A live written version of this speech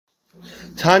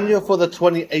Tanya for the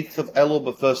 28th of Elul,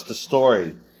 but first the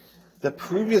story. The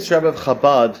previous Rebbe of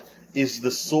Chabad is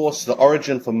the source, the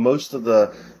origin for most of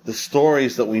the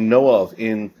stories that we know of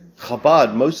in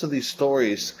Chabad. Most of these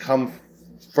stories come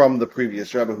from the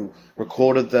previous Rebbe who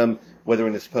recorded them, whether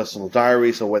in his personal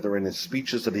diaries or whether in his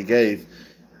speeches that he gave.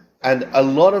 And a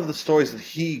lot of the stories that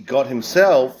he got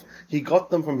himself, he got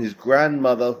them from his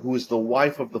grandmother, who is the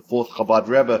wife of the fourth Chabad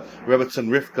Rebbe, Rebbetzin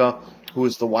Rivka, who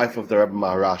is the wife of the Rebbe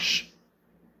Maharash.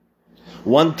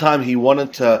 One time he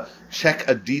wanted to check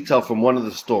a detail from one of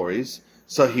the stories,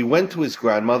 so he went to his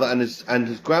grandmother, and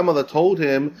his grandmother told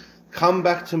him, "Come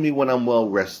back to me when I'm well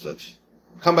rested.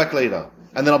 Come back later,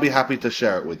 and then I'll be happy to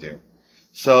share it with you."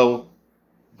 So,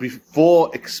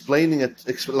 before explaining it,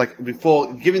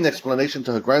 before giving the explanation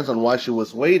to her grandson why she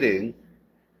was waiting,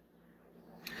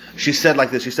 she said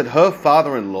like this. She said her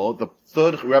father-in-law, the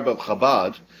third Rebbe of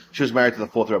Chabad, she was married to the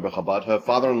fourth Rebbe of Chabad. Her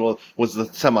father-in-law was the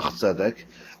Tzemach Tzedek,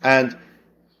 and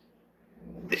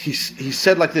he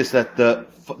said like this, that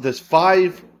there's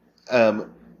five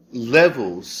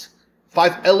levels,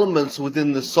 five elements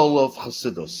within the soul of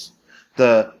Chassidus.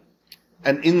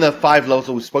 And in the five levels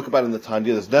that we spoke about in the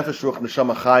Tanya, there's Nefesh, Ruach,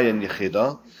 Neshama, Chaya, and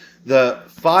Yechida. The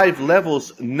five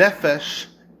levels, Nefesh,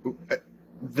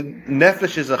 the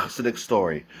Nefesh is a Chassidic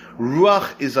story.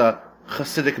 Ruach is a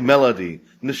Chassidic melody.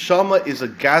 Neshama is a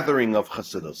gathering of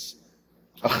Chassidus.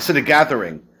 A Chassidic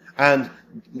gathering. And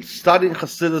studying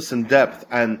Chassidus in depth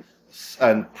and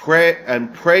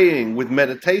praying with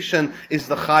meditation is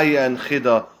the Chaya and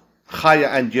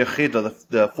Yechida,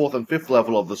 the fourth and fifth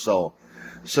level of the soul.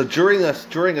 So during a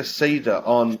Seder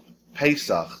on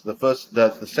Pesach,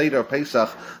 the Seder of Pesach,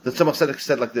 the Tzemach Tzedek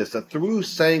said like this, that through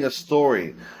saying a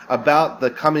story about the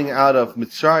coming out of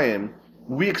Mitzrayim,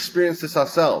 we experience this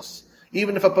ourselves.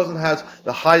 Even if a person has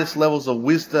the highest levels of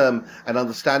wisdom and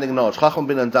understanding and knowledge, Chacham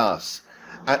bin and Das,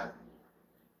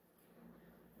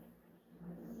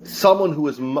 someone who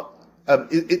is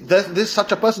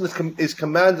such a person is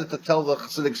commanded to tell the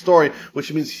Chassidic story,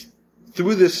 which means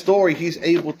through this story he's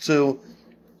able to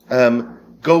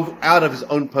go out of his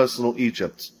own personal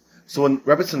Egypt. So when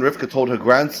Rebbetzin Rivka told her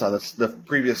grandson, that's the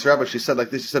previous Rebbe, she said like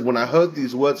this, she said, "When I heard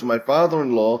these words from my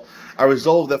father-in-law, I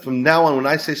resolved that from now on, when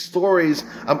I say stories,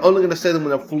 I'm only going to say them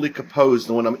when I'm fully composed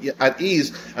and when I'm at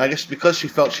ease." And I guess because she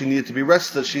felt she needed to be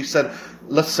rested, she said,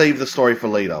 "Let's save the story for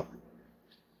later."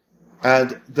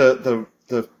 And the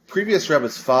previous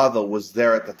Rebbe's father was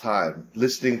there at the time,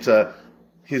 listening to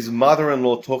his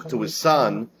mother-in-law talk to his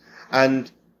son, and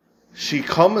she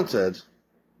commented,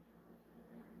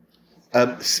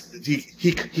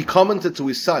 he commented to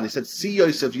his son, he said, "See,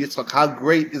 Yosef Yitzchak, how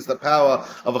great is the power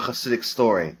of a Hasidic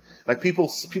story." Like people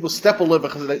step all over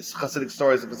Hasidic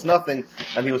stories if it's nothing,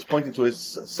 and he was pointing to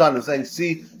his son and saying,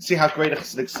 see how great a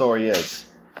Hasidic story is.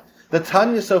 The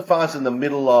Tanya so far is in the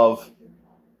middle of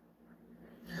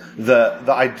the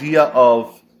idea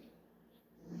of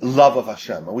love of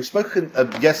Hashem. And we spoke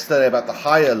yesterday about the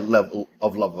higher level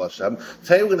of love of Hashem.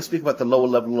 Today we're going to speak about the lower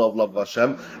level of love of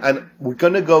Hashem. And we're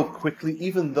going to go quickly,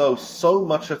 even though so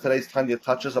much of today's Tanya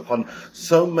touches upon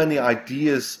so many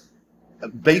ideas,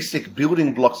 basic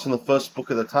building blocks from the first book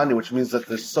of the Tanya, which means that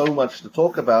there's so much to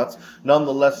talk about.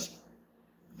 Nonetheless,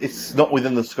 it's not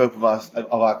within the scope of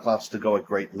our class to go at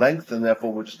great length, and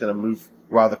therefore we're just going to move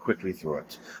rather quickly through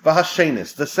it.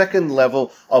 V'hashenis, the second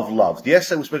level of love.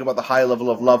 Yesterday we spoke about the higher level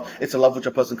of love. It's a love which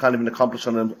a person can't even accomplish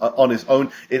on his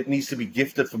own. It needs to be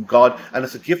gifted from God, and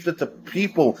it's gifted to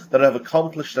people that have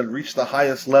accomplished and reached the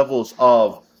highest levels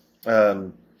of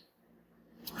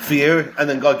fear, and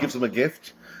then God gives them a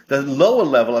gift. The lower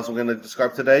level, as we're going to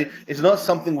describe today, is not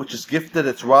something which is gifted,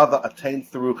 it's rather attained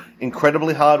through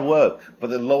incredibly hard work, but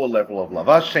the lower level of love.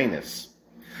 V'hashenis.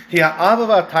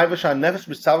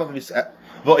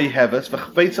 V'oiheves,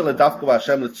 v'chveitzel edavka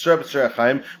v'Hashem l'tzur b'tzur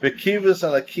ha'chaim, v'kivus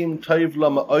alakim toiv lo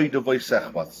ma'oid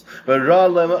u'voisechvats,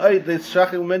 v'ra lo ma'oid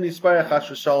l'tzrachim meni yisparech chas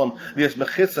v'shalom, v'yes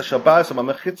mechitza shabaz,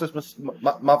 v'mechitzas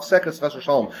mavsekas chas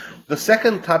v'shalom. The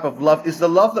second type of love is the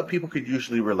love that people could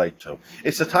usually relate to.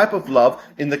 It's a type of love,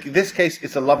 in this case,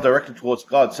 it's a love directed towards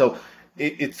God. So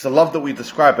it's a love that we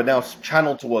describe, but now it's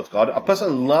channeled towards God. A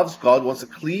person loves God, wants to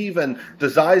cleave and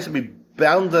desires to be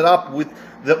bounded up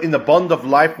in the bond of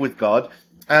life with God,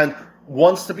 and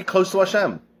wants to be close to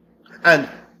Hashem. And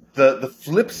the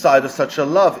flip side of such a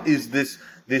love is this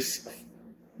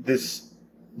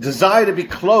desire to be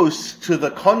close to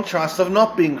the contrast of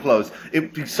not being close. It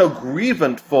would be so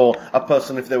grievant for a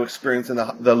person if they were experiencing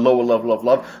the lower level of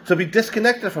love to be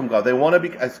disconnected from God. They want to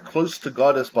be as close to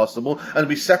God as possible, and to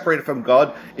be separated from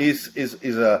God is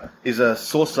a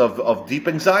source of deep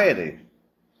anxiety.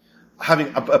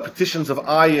 Having a petitions of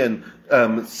iron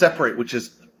separate, which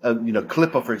is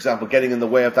clipper, for example, getting in the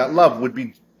way of that love would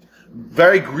be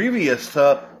very grievous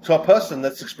to a person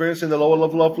that's experiencing the lower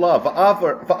level of love.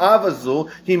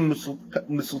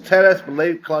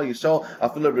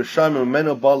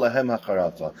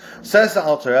 Says the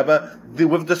Alter Rebbe,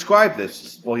 we've described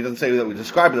this. Well, he doesn't say that we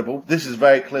described it, but this is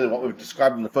very clearly what we've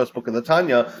described in the first book of the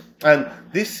Tanya. And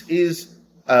this is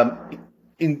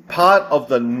in part of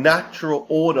the natural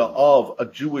order of a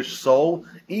Jewish soul.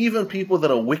 Even people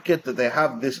that are wicked, that they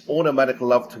have this automatic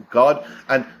love to God,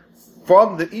 and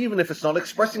even if it's not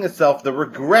expressing itself, the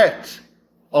regret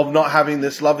of not having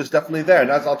this love is definitely there.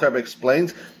 And as Alter Rebbe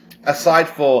explains, aside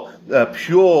for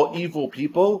pure evil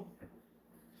people,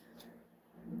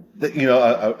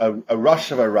 a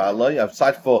rush of a rally,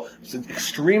 aside for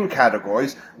extreme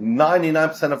categories,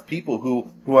 99% of people who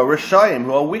are Rishayim,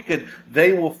 who are wicked,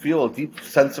 they will feel a deep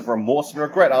sense of remorse and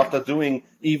regret after doing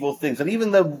evil things. And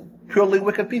even the purely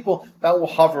wicked people, that will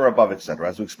hover above, etc.,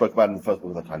 as we spoke about in the first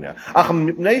book of the Tanya.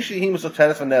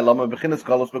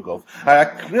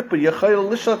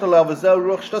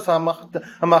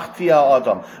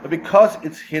 But because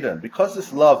it's hidden, because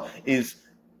this love is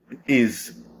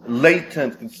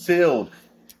latent, concealed,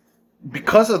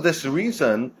 because of this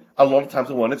reason, a lot of times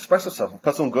he won't express himself. A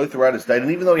person will go throughout his day,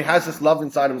 and even though he has this love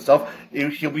inside himself,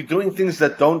 he'll be doing things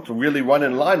that don't really run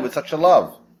in line with such a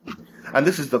love. And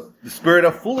this is the spirit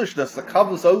of foolishness that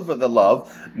covers over the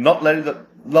love, not letting the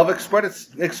love express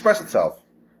itself.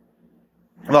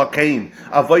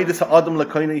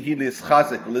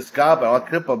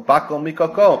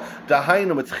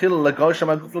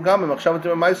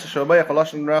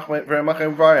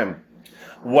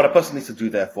 What a person needs to do,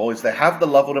 therefore, is they have the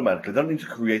love automatically. They don't need to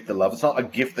create the love. It's not a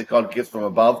gift that God gives from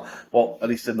above. Well, at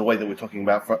least in the way that we're talking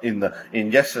about in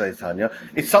yesterday's Tanya.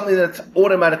 It's something that's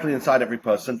automatically inside every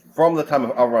person from the time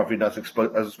of Avraham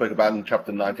Avinu, as we spoke about in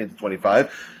chapter 19 to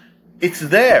 25. It's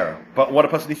there, but what a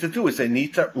person needs to do is they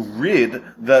need to rid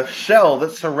the shell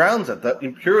that surrounds it, the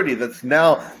impurity that's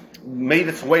now made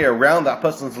its way around that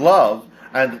person's love,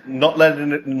 and not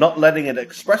letting it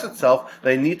express itself.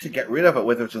 They need to get rid of it,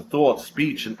 whether it's in thought,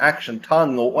 speech, and action,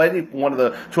 tongue, or any one of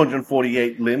the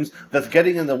 248 limbs that's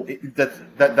getting in the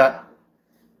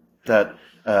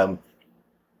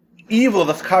evil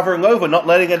that's covering over, not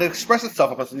letting it express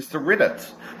itself. A person needs to rid it.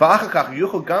 And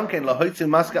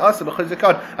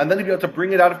then he'll be able to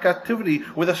bring it out of captivity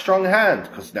with a strong hand,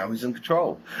 because now he's in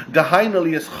control. He'll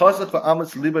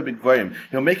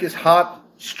make his heart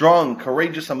strong,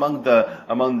 courageous among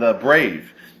the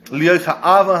brave. So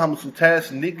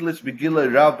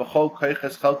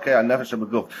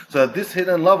that this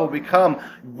hidden love will become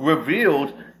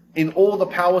revealed in all the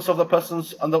powers of the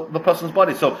person's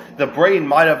body. So the brain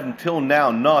might have until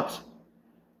now not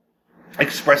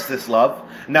expressed this love.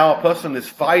 Now a person is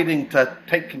fighting to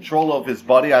take control of his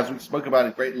body, as we spoke about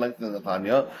in great length in the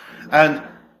Tanya, and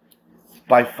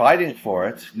by fighting for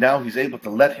it, now he's able to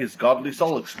let his godly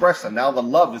soul express, and now the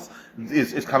love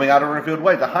is coming out in a revealed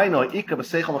way.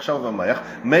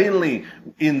 Mainly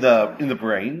in the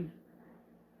brain.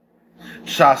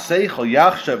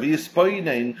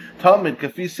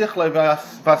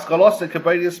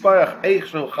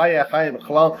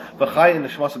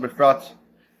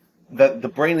 That the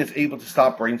brain is able to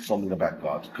start brainstorming about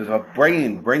God, because our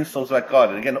brain brainstorms about God.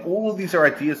 And again, all of these are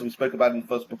ideas that we spoke about in the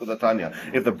first book of the Tanya.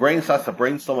 If the brain starts to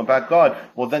brainstorm about God,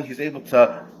 well, then he's able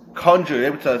to conjure,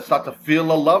 able to start to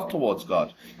feel a love towards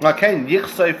God. So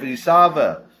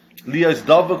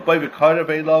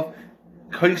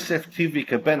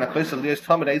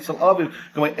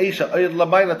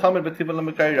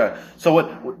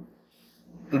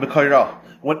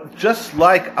what just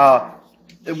like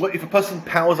if a person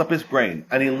powers up his brain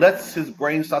and he lets his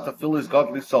brain start to fill his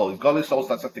godly soul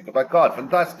starts to think about God.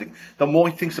 Fantastic. The more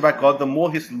he thinks about God, the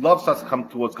more his love starts to come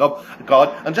towards God.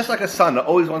 And just like a son that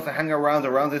always wants to hang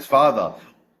around his father,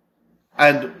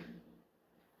 and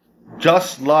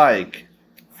just like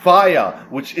fire,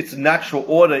 which its natural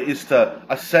order is to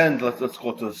ascend, let's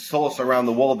call it the source around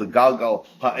the world, the Galgal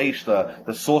Ha'esh,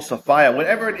 the source of fire,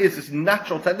 whatever it is, its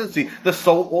natural tendency, the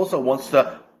soul also wants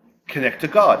to connect to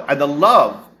God, and the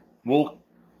love will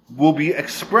be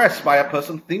expressed by a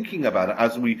person thinking about it,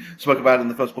 as we spoke about in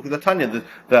the first book of the Tanya,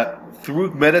 that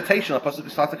through meditation a person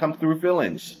can start to come through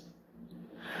feelings.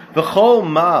 V'chol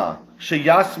ma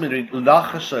sheyasmin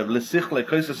lachashav l'sichle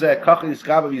koisazeh kach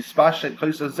yisgav v'yispashet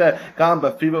koisazeh gam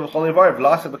b'fiva v'chol yivar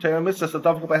v'lasa b'tayim mitzvahs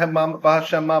adavuk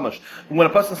b'Hashem mamash. When a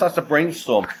person starts to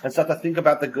brainstorm and start to think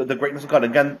about the greatness of God,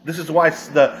 again, this is why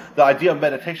the idea of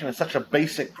meditation is such a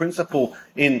basic principle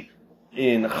in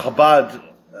Chabad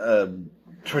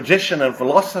tradition and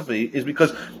philosophy, is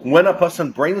because when a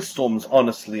person brainstorms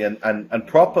honestly and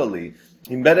properly,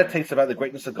 he meditates about the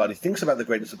greatness of God, he thinks about the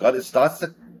greatness of God, it starts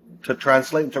to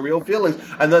translate into real feelings.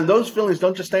 And then those feelings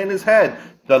don't just stay in his head.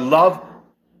 The love,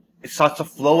 it starts to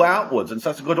flow outwards and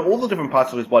starts to go to all the different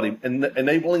parts of his body,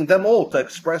 enabling them all to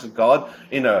express God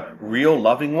in a real,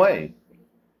 loving way.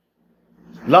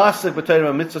 Last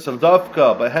b'Torah mitzvah sel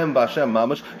davka b'hem b'Hashem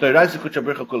mamash do'iraisa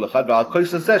kuchabricha kol echad v'al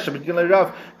kois hazeh shebegin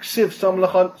le'rav ksiv sam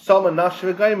lachan sam nafsh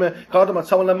v'gayme kadam at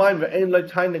sam le'mayim ve'ein lo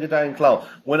tayin negadayin klal.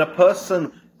 When a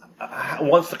person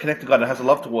wants to connect to God and has a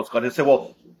love towards God, he'll say,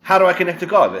 well, how do I connect to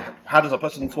God? How does a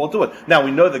person do it? Now,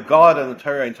 we know that God and the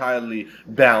Torah are entirely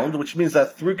bound, which means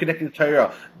that through connecting to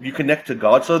Torah, you connect to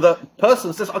God. So the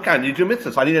person says, okay, I need to do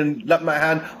mitzvahs. I need to let my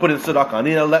hand put in tzedakah. I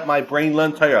need to let my brain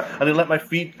learn Torah. I need to let my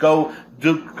feet go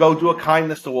do a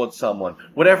kindness towards someone.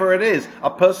 Whatever it is, a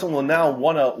person will now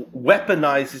want to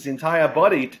weaponize his entire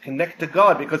body to connect to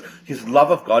God, because his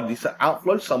love of God needs to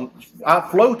outflow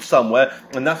somewhere,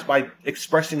 and that's by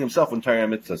expressing himself in Torah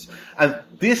and mitzvahs. And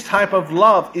this type of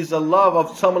love is a love of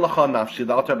Tzama L'cha Nafshi,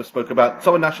 the Alter Rebbe spoke about,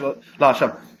 Tzama Nafshi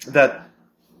L'Hashem, that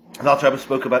the Alter Rebbe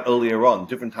spoke about earlier on,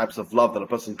 different types of love that a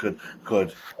person could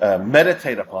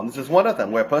meditate upon. This is one of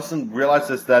them, where a person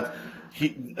realizes that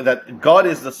God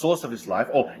is the source of his life,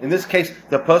 or in this case,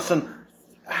 the person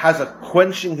has a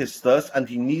quenching his thirst, and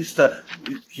he needs to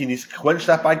quench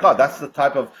that by God. That's the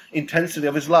type of intensity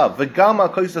of his love. And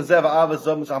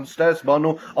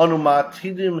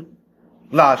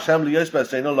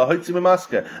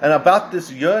about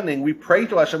this yearning, we pray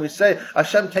to Hashem, we say,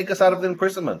 Hashem, take us out of the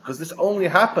imprisonment, because this only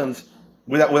happens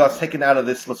with us taken out of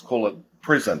this, let's call it,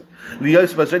 prison.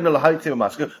 That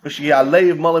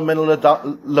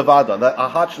our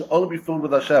heart should only be filled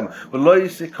with Hashem. And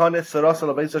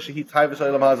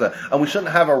we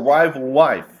shouldn't have a rival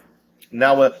wife.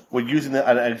 Now we're using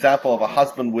an example of a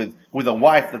husband with a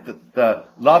wife, that the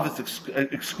love is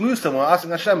exclusive. We're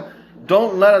asking Hashem,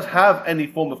 don't let us have any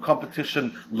form of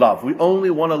competition love. We only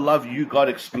want to love you, God,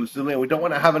 exclusively, and we don't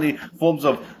want to have any forms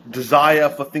of desire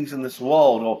for things in this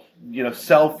world, or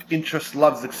self-interest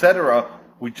loves, etc.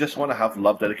 We just want to have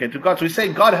love dedicated to God. So we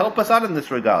say, God, help us out in this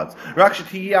regard. So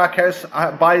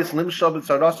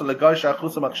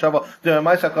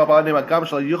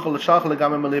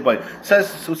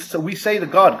we say to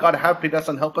God, have peace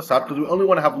and help us out, because we only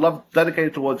want to have love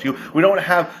dedicated towards you. We don't want to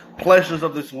have pleasures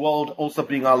of this world also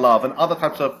being our love, and other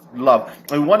types of love.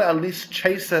 And we want to at least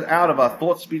chase it out of our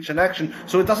thought, speech, and action,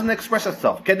 so it doesn't express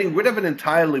itself. Getting rid of it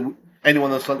entirely,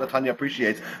 anyone that's like Tanya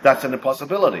appreciates, that's an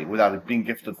impossibility without it being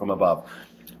gifted from above.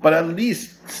 But at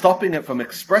least stopping it from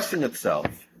expressing itself,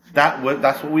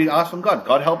 that's what we ask from God.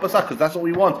 God, help us out, because that's what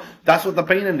we want. That's what the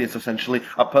pain is, essentially.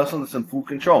 A person that's in full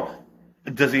control.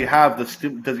 Does he have those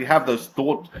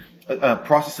thought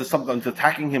processes, sometimes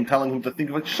attacking him, telling him to think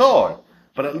of it? Sure.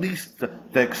 But at least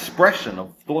the expression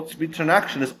of thought, speech, and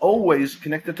action is always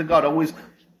connected to God, always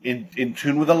in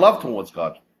tune with a love towards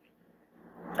God.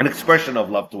 An expression of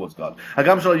love towards God.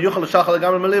 So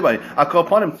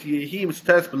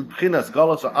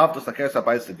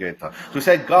we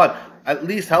say, God, at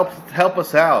least help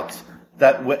us out,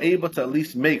 that we're able to at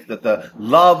least make that the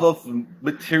love of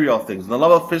material things, and the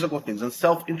love of physical things, and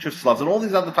self-interest loves, and all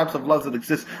these other types of loves that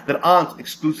exist that aren't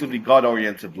exclusively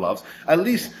God-oriented loves, at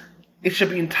least it should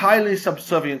be entirely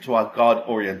subservient to our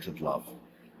God-oriented love.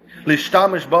 And this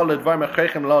love,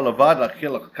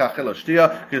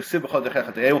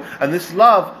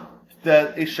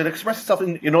 that it should express itself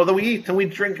in all that we eat and we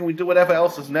drink and we do whatever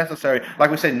else is necessary. Like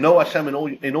we say, know Hashem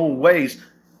in all ways.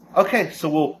 Okay,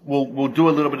 so we'll do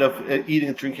a little bit of eating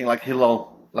and drinking, like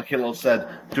Hillel said,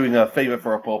 doing a favor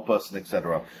for a poor person,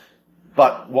 etc.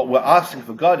 But what we're asking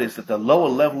for God is that the lower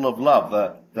level of love,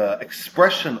 the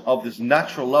expression of this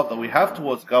natural love that we have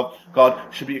towards God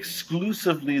should be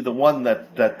exclusively the one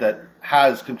that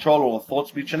has control over thought,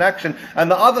 speech, and action. And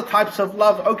the other types of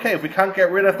love, okay, if we can't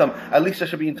get rid of them, at least they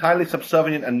should be entirely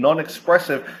subservient and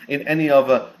non-expressive in any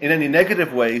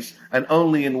negative ways, and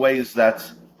only in ways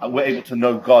that we're able to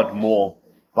know God more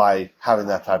by having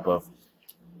that type of,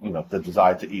 the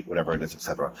desire to eat, whatever it is,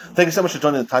 etc. Thank you so much for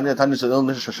joining the Tanya. Tanya's an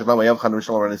illness, Shashava, Yav, Khan,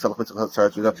 Rishon, Rani, Salaf, Mitzvah, Sarah,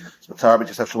 Twitter, Sarah,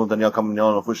 Bitch, Shalom, Daniel,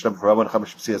 Kaminyon, of Fushlam, Ravan,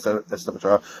 Hamish, CS,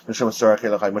 Estapatra, Misham, Sarah,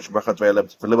 Kayla, Kai, Mush, Brachat, Very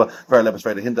Lebs, for Liba, Very Lebs,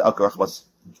 Very Hinda, Alkarach, was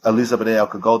Eliza, Bene,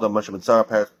 Alka Golda, Mush, Ben Sarah,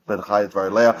 Paris, Ben Chai,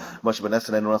 Very Leah, Mush, Ben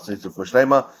Essen, and Ross, needs to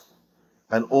Fushlema,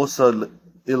 and also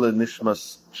Ila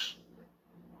Nishmas,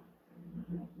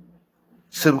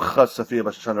 Simcha, Sophia,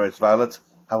 Bashashana, Violet.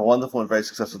 Have a wonderful and very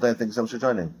successful day, and thank you so much for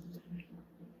joining.